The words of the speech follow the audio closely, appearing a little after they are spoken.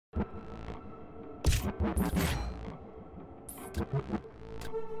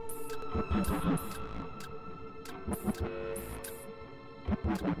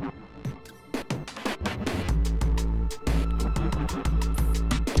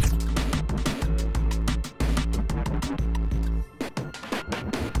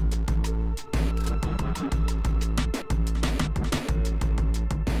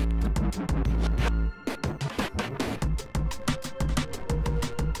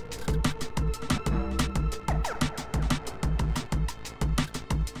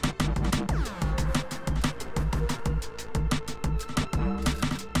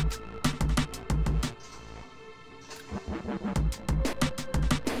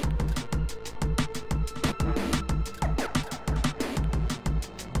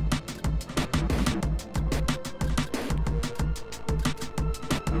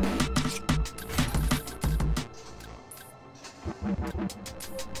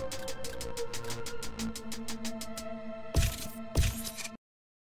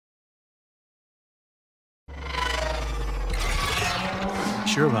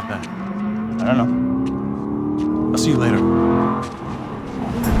Sure about that? I don't know. I'll see you later.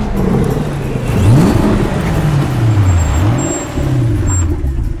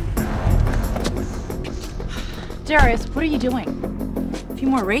 Darius, what are you doing? A few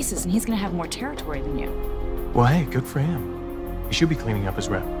more races and he's gonna have more territory than you. Well, hey, good for him. He should be cleaning up his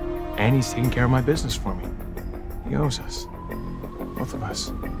rep. And he's taking care of my business for me. He owes us. Both of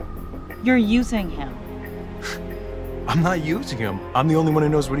us. You're using him. I'm not using him. I'm the only one who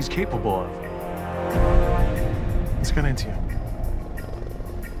knows what he's capable of. Let's get into you.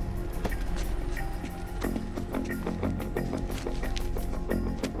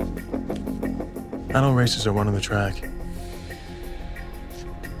 Not all races are one on the track.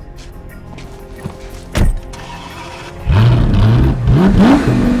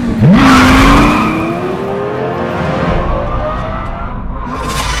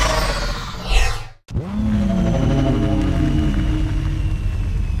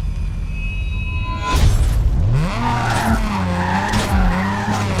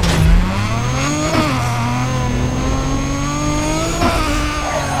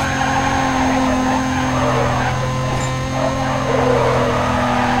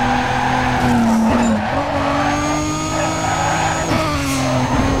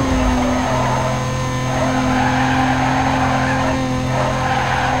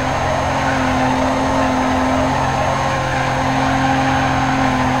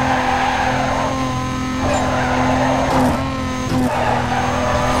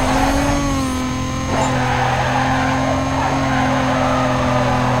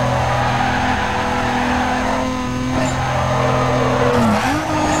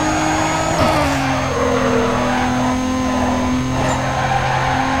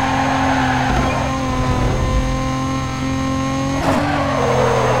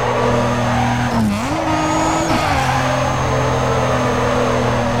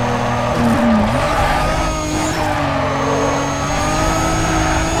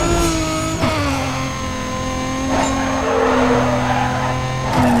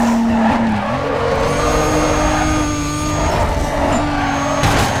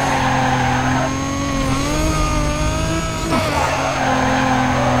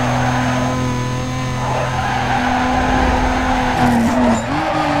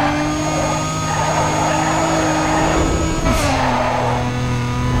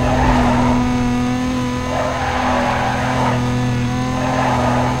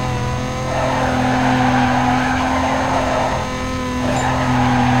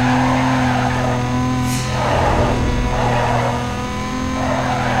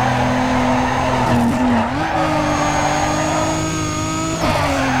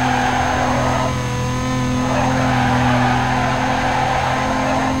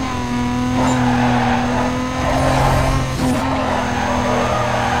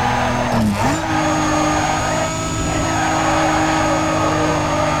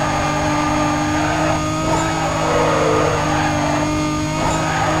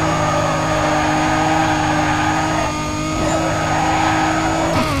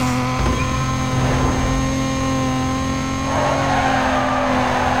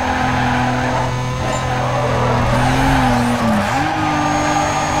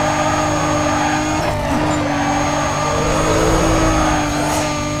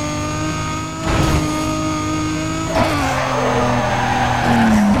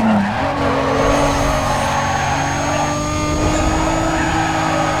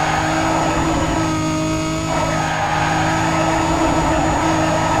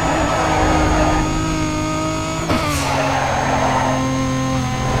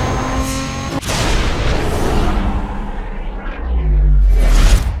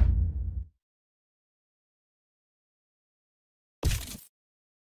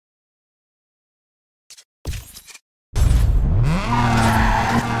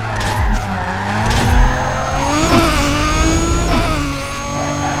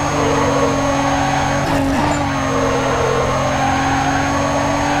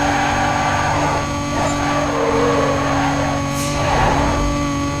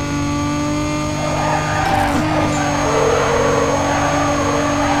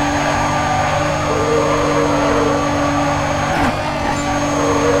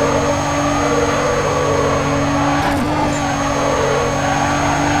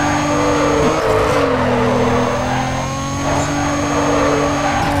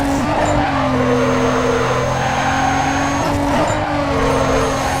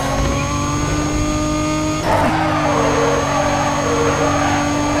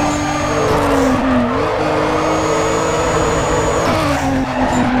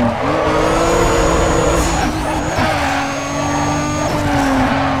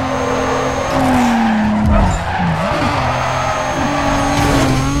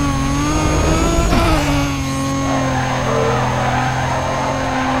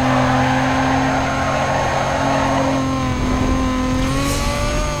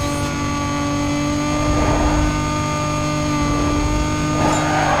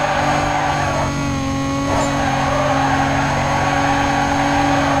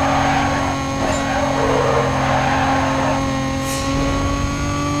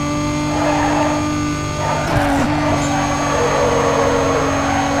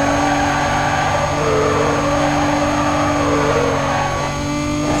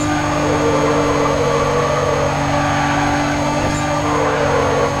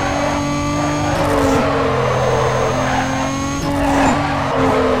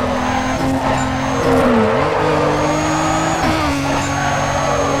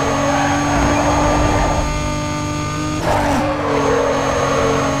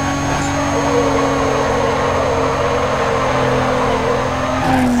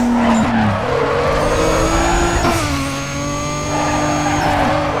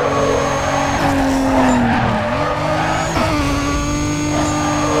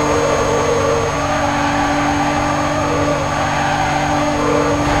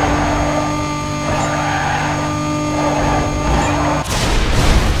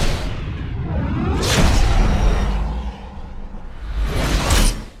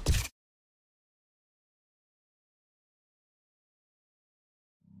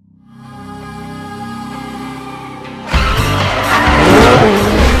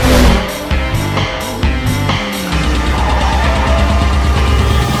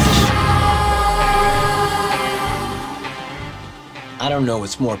 don't know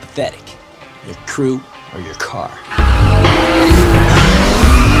what's more pathetic, your crew or your car.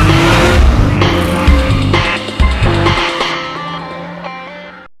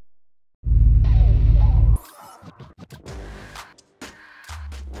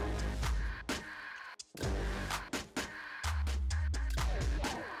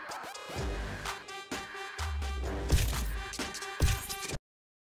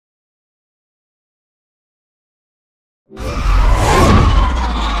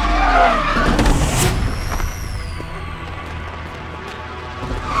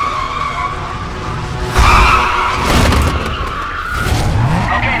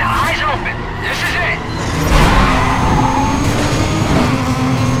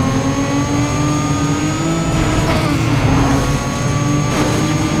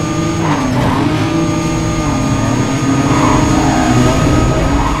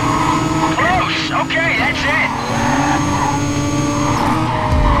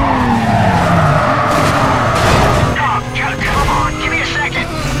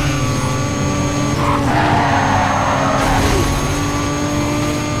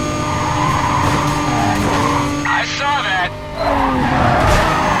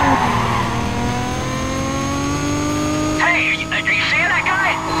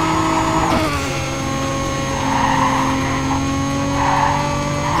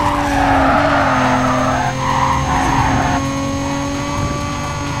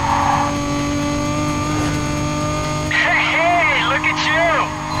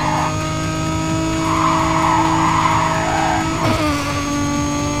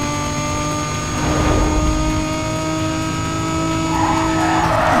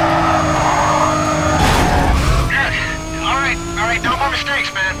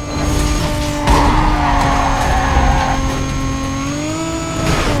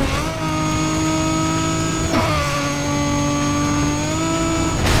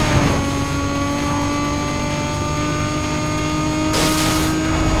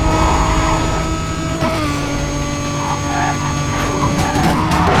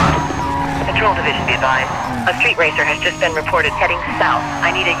 A street racer has just been reported heading south.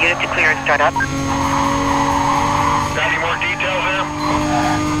 I need a unit to clear and start up. Got any more details there?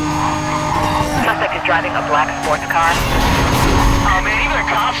 Suspect is driving a black sports car. Oh man, even the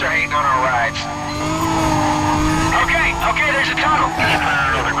cops are hating on our rides. Okay, there's a tunnel. Just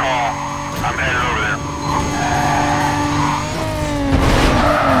found another call. I'm headed over there.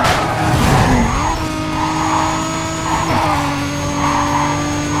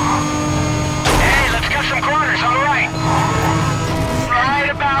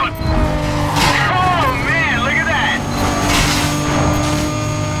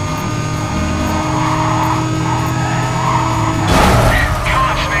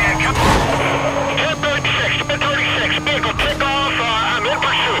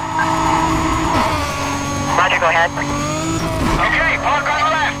 Go ahead. Okay, park on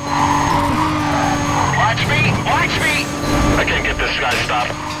the left. Watch me. I can't get this guy stopped.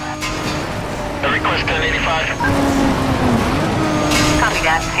 I request 1085. Copy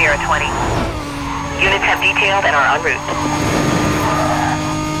that, Sierra 20. Units have detailed and are en route.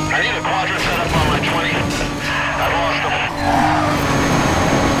 I need a quadrant set up on my 20. I've lost them.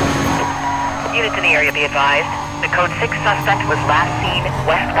 Units in the area be advised. The code 6 suspect was last seen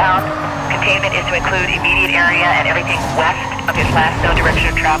westbound. Containment is to include immediate area and everything west of his last known direction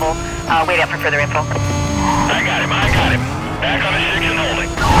of travel. Wait out for further info. I got him. Back on the 6 and holding.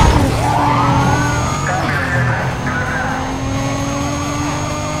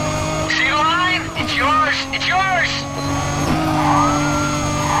 See the line? It's yours!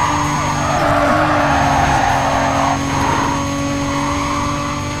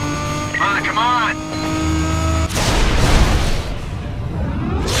 Come on!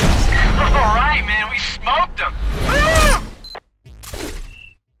 All right, man, we smoked them.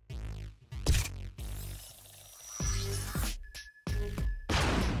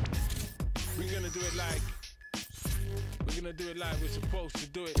 We're gonna do it like we're supposed to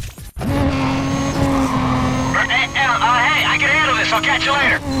do it. Hey, I can handle this. I'll catch you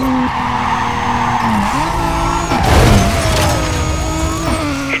later.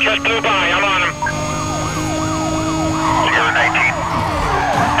 He just blew by. I'm on him. Sierra 19.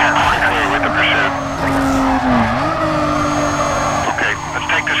 10-4 clear with the pursuit. Okay, let's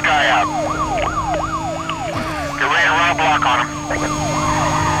take this guy out. Get ready to run a block on him.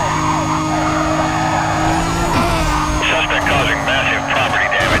 Suspect causing massive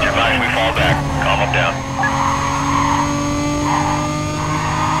property damage. Advise we fall back. Calm him down.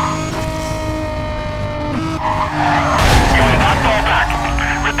 You will not fall back.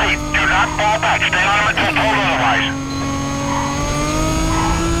 Repeat, do not fall back. Stay on him until told otherwise.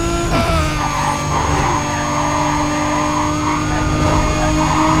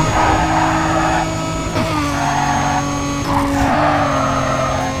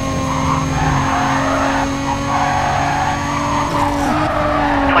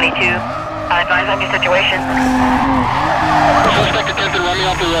 22. Advise on your situation. Suspect attempted to run me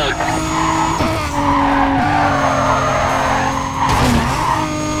off the road.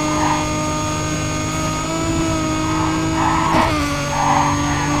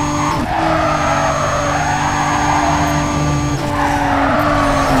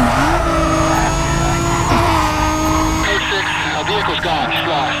 Code 6, vehicle's gone.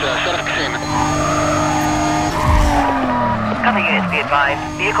 Lost. Set up containment. Cover units be advised.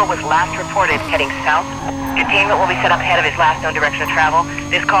 Vehicle was last reported heading south. Containment will be set up ahead of his last known direction of travel.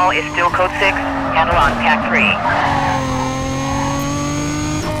 This call is still Code 6. Handle on TAC 3.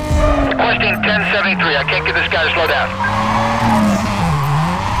 Requesting 1073. I can't get this guy to slow down.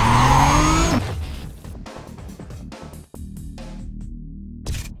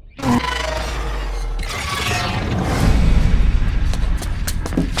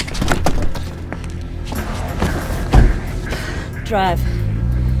 Drive.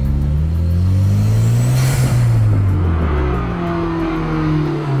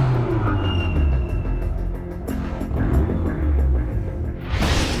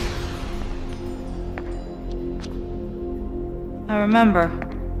 I remember.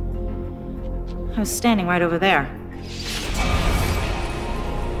 I was standing right over there.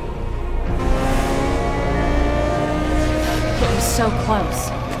 It was so close.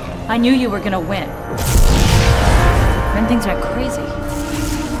 I knew you were gonna win. Then things went crazy.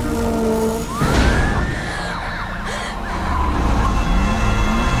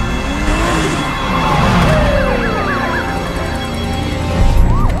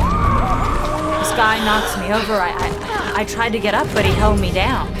 This guy knocks me over. I tried to get up, but he held me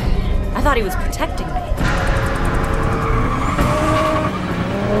down. I thought he was protecting me.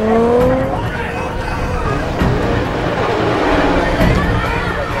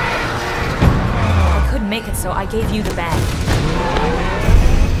 I couldn't make it, so I gave you the bag.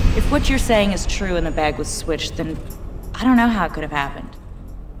 If what you're saying is true and the bag was switched, then I don't know how it could have happened.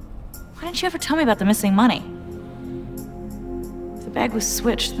 Why didn't you ever tell me about the missing money? If the bag was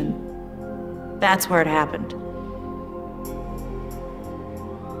switched, then that's where it happened.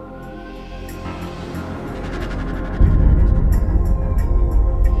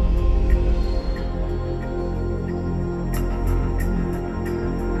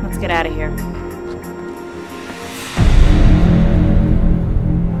 Let's get out of here.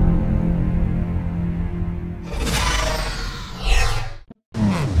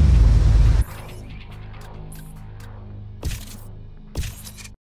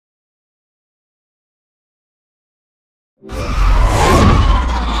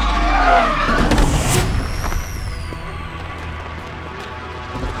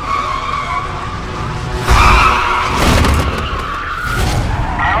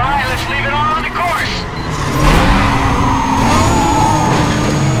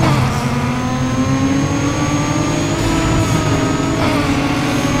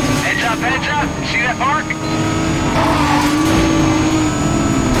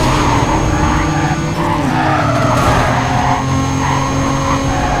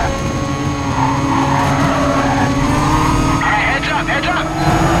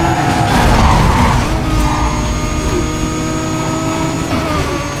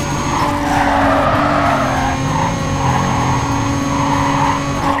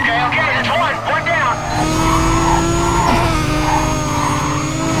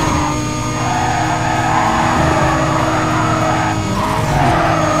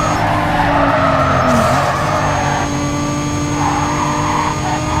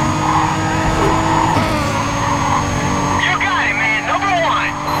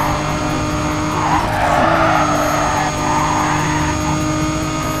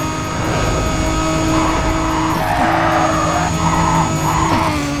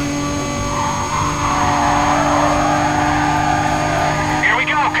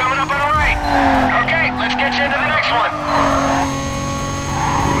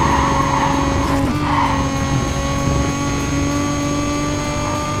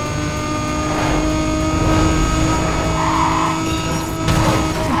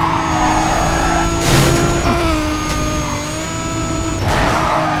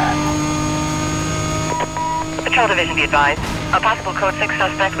 Division be advised. A possible Code 6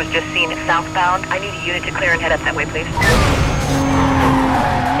 suspect was just seen southbound. I need a unit to clear and head up that way, please.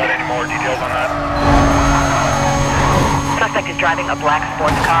 Got any more details on that? Suspect is driving a black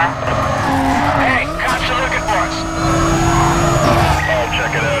sports car. Hey, cops are looking for us. I'll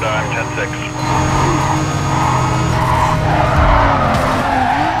check it out. I'm 10-6.